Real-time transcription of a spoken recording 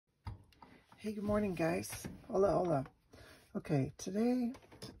Hey, good morning, guys. Hola. Okay, today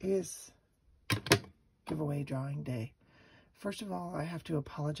is giveaway drawing day. First of all, I have to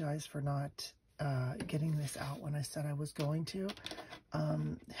apologize for not getting this out when I said I was going to.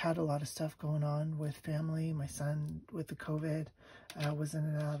 Had a lot of stuff going on with family, my son with the COVID. I was in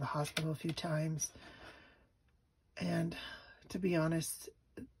and out of the hospital a few times. And to be honest,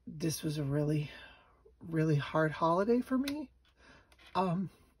 this was a really, really hard holiday for me.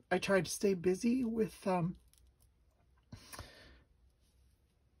 I tried to stay busy with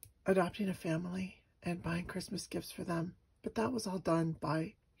adopting a family and buying Christmas gifts for them. But that was all done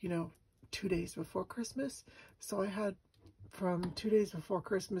by, 2 days before Christmas. So I had from 2 days before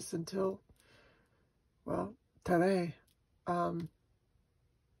Christmas until, well, today, that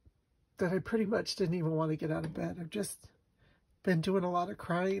I pretty much didn't even want to get out of bed. I've just been doing a lot of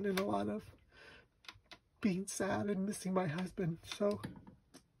crying and a lot of being sad and missing my husband. So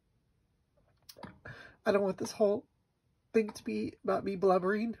I don't want this whole thing to be about me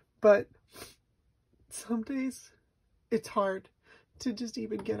blubbering, but some days it's hard to just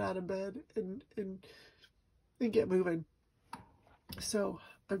even get out of bed and get moving. So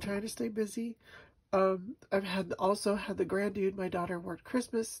I'm trying to stay busy. I've also had the grand dude. My daughter worked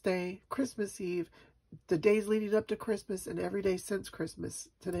Christmas Day, Christmas Eve, the days leading up to Christmas, and every day since Christmas.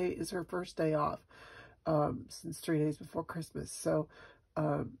 Today is her first day off since 3 days before Christmas. So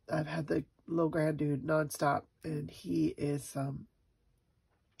I've had the little grand dude nonstop, and he is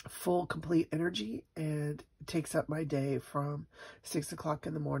full, complete energy, and takes up my day from 6 o'clock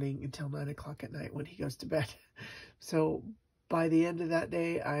in the morning until 9 o'clock at night when he goes to bed. So by the end of that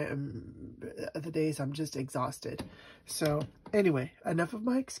day, I'm just exhausted. So anyway, enough of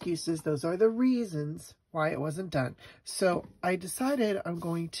my excuses. Those are the reasons why it wasn't done. So I decided I'm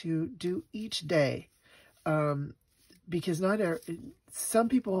going to do each day, because some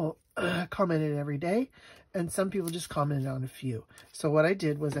people commented every day, and some people just commented on a few. So what I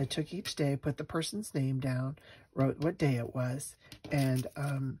did was I took each day, put the person's name down, wrote what day it was, and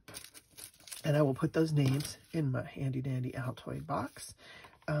I will put those names in my handy dandy Altoid box.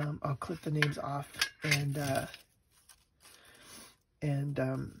 I'll clip the names off and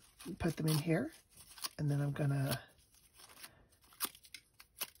put them in here, and then I'm gonna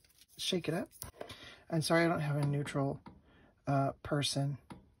shake it up. I'm sorry I don't have a neutral person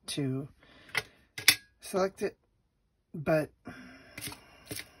to select it, but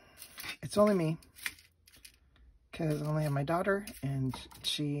it's only me, because I only have my daughter, and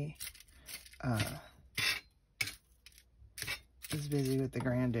she is busy with the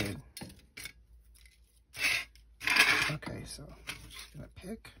grand dude. Okay, so I'm just gonna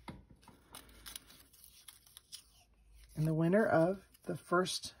pick. And the winner of the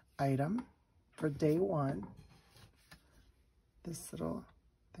first item for day one, this little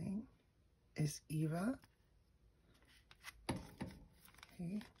thing, is Eva.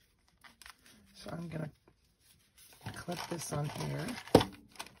 Okay, so I'm gonna clip this on here.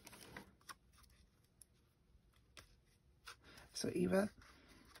 So Eva,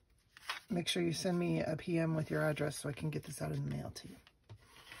 make sure you send me a PM with your address so I can get this out in the mail to you.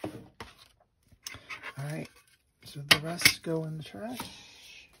 All right, so the rest go in the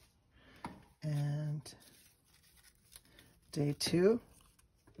trash. And day two.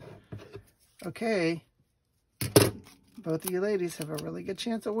 Okay, both of you ladies have a really good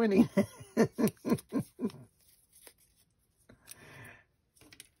chance of winning.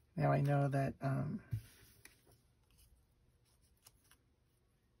 Now I know that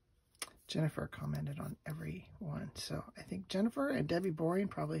Jennifer commented on every one, so I think Jennifer and Debbie Boring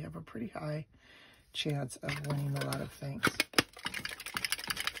probably have a pretty high chance of winning a lot of things.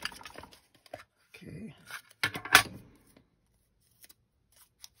 Okay.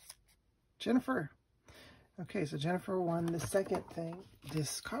 Jennifer. Okay, so Jennifer won the second thing,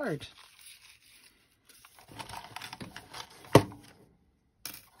 this card.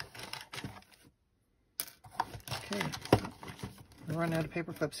 Okay. We're running out of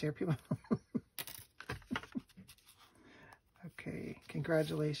paper clips here, people. Okay,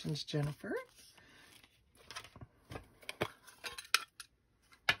 congratulations, Jennifer.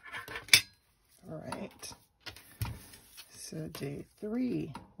 All right. So day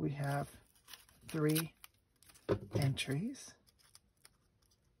three, we have 3 entries.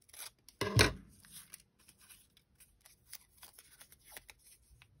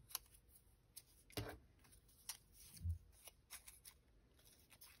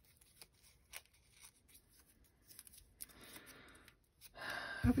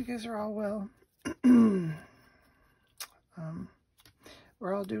 Hope you guys are all well.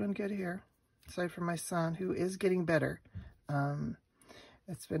 We're all doing good here, aside from my son, who is getting better.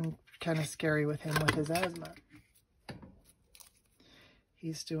 It's been kind of scary with him with his asthma.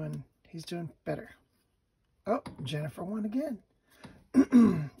 He's doing better. Oh, Jennifer won again.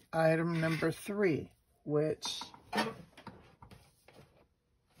 Item number 3, which I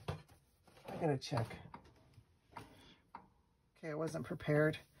gotta check. Okay, I wasn't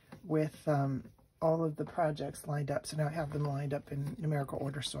prepared with all of the projects lined up, so now I have them lined up in numerical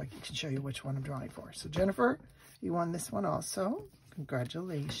order so I can show you which one I'm drawing for. So Jennifer, you won this one also.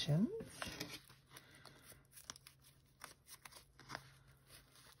 Congratulations.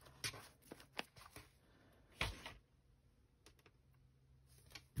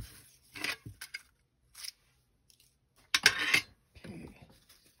 Okay.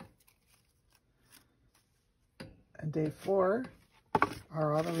 And day 4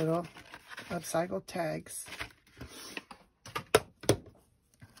 are all the little upcycled tags.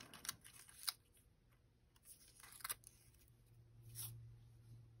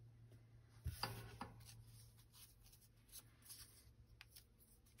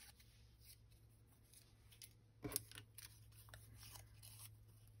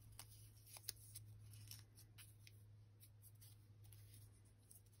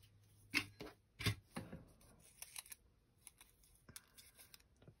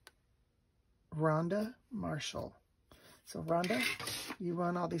 Rhonda Marshall. So Rhonda, you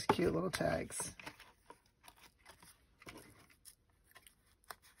won all these cute little tags.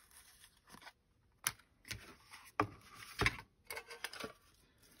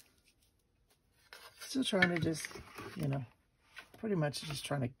 Still trying to just, you know, pretty much just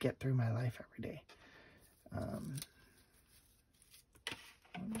trying to get through my life every day.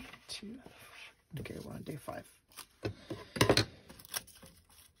 1, 2, okay, we're on day 5.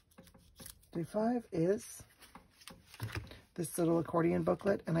 Day 5 is this little accordion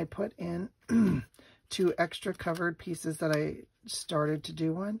booklet, and I put in 2 extra covered pieces that I started to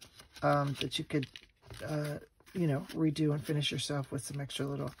do on, that you could, you know, redo and finish yourself with some extra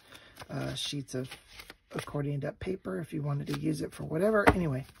little sheets of accordioned up paper if you wanted to use it for whatever.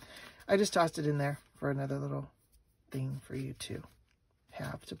 Anyway, I just tossed it in there for another little thing for you to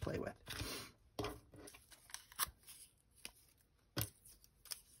have to play with.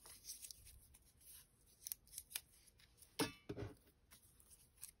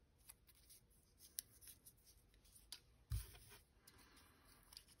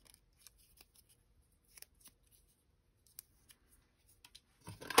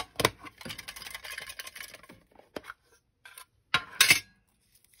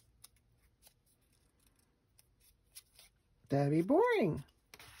 Debbie Boring.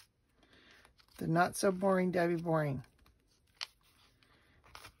 The not so boring Debbie Boring.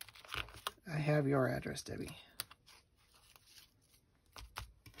 I have your address, Debbie.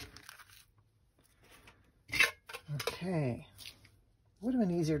 Okay. Would have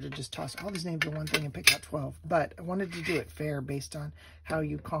been easier to just toss all these names in one thing and pick out 12, but I wanted to do it fair based on how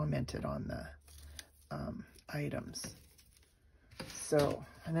you commented on the items. So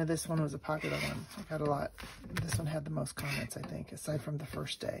I know this one was a popular one. I got a lot. This one had the most comments, I think, aside from the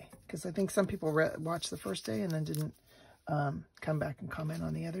first day, because I think some people watched the first day and then didn't come back and comment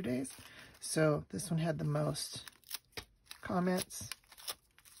on the other days. So this one had the most comments.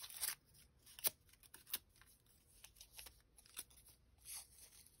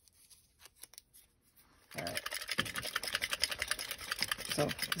 All right. So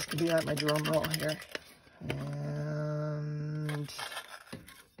this could be like my drum roll here. And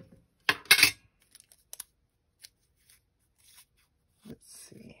let's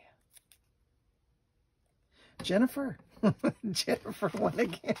see. Jennifer. Jennifer won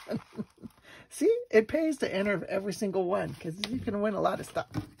again. See, it pays to enter every single one because you can win a lot of stuff.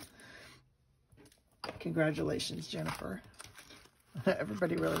 Congratulations, Jennifer.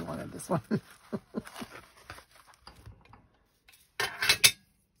 Everybody really wanted this one.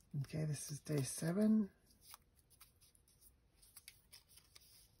 Okay, this is day 7.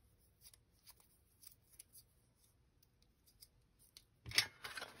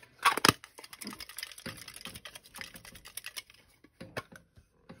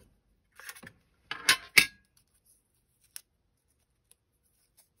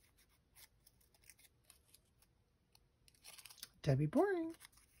 Debbie Boring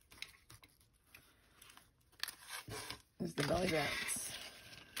is the belly dance.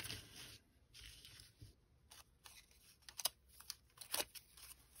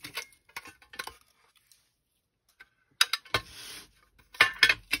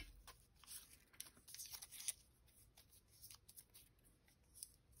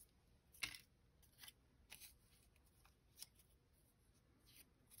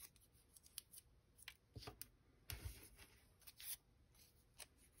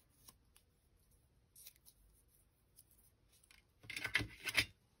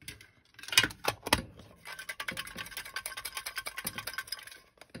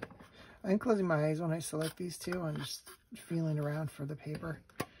 I'm closing my eyes when I select these two. I'm just feeling around for the paper.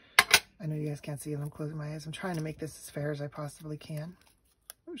 I know you guys can't see it. I'm closing my eyes. I'm trying to make this as fair as I possibly can.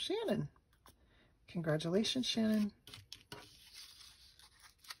 Oh, Shannon. Congratulations, Shannon.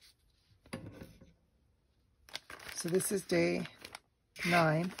 So this is day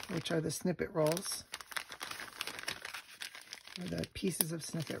 9, which are the snippet rolls, or the pieces of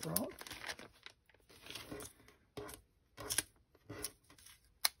snippet roll.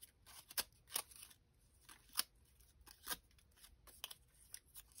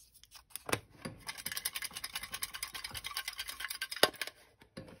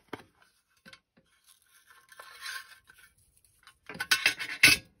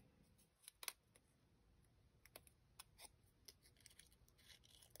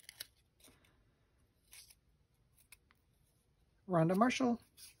 Rhonda Marshall.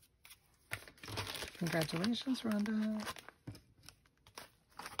 Congratulations, Rhonda.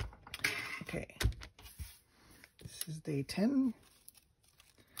 Okay. This is day 10.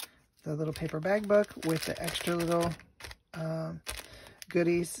 The little paper bag book with the extra little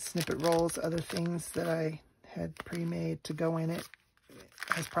goodies, snippet rolls, other things that I had pre-made to go in it.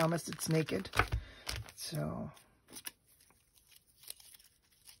 As promised, it's naked. So...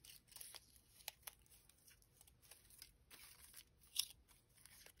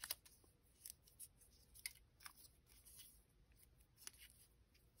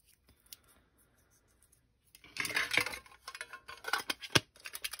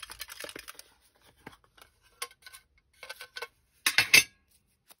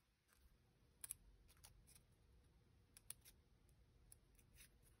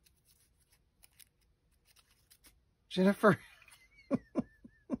 Jennifer.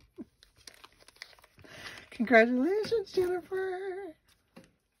 Congratulations, Jennifer.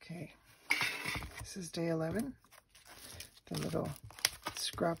 Okay. This is day 11. The little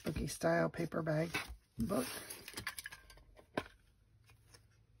scrapbooky style paper bag book.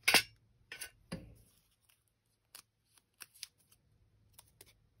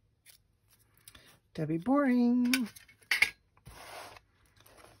 Debbie Boring.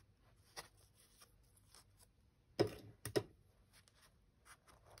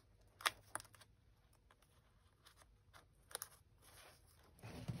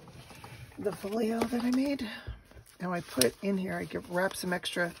 The folio that I made. Now I put in here, I wrap some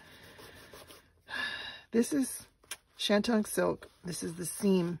extra. This is shantung silk. This is the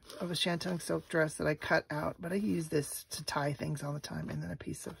seam of a shantung silk dress that I cut out, but I use this to tie things all the time. And then a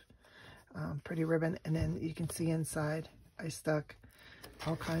piece of pretty ribbon. And then you can see inside I stuck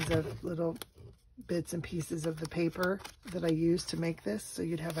all kinds of little bits and pieces of the paper that I used to make this. So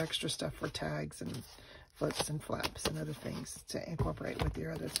you'd have extra stuff for tags and flips and flaps and other things to incorporate with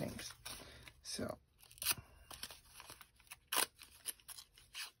your other things. So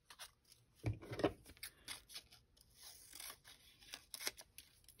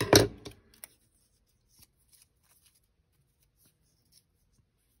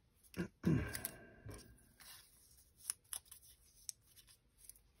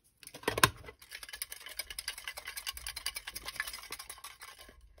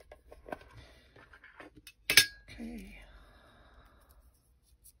okay.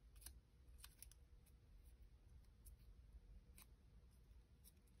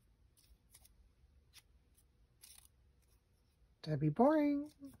 Debbie Boring.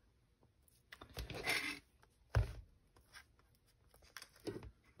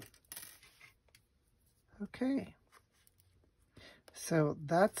 Okay. So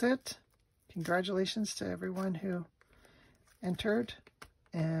that's it. Congratulations to everyone who entered.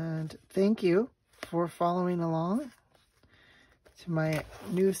 And thank you for following along. To my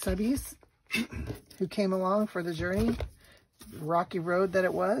new subbies who came along for the journey. Rocky road that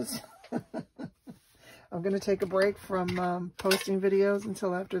it was. I'm going to take a break from posting videos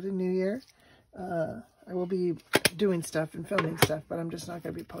until after the new year. I will be doing stuff and filming stuff, but I'm just not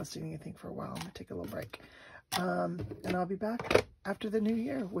going to be posting anything for a while. I'm going to take a little break. And I'll be back after the new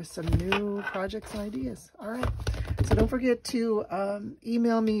year with some new projects and ideas. All right. So don't forget to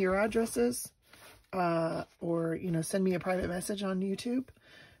email me your addresses or, you know, send me a private message on YouTube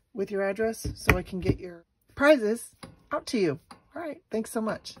with your address so I can get your prizes out to you. All right. Thanks so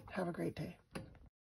much. Have a great day.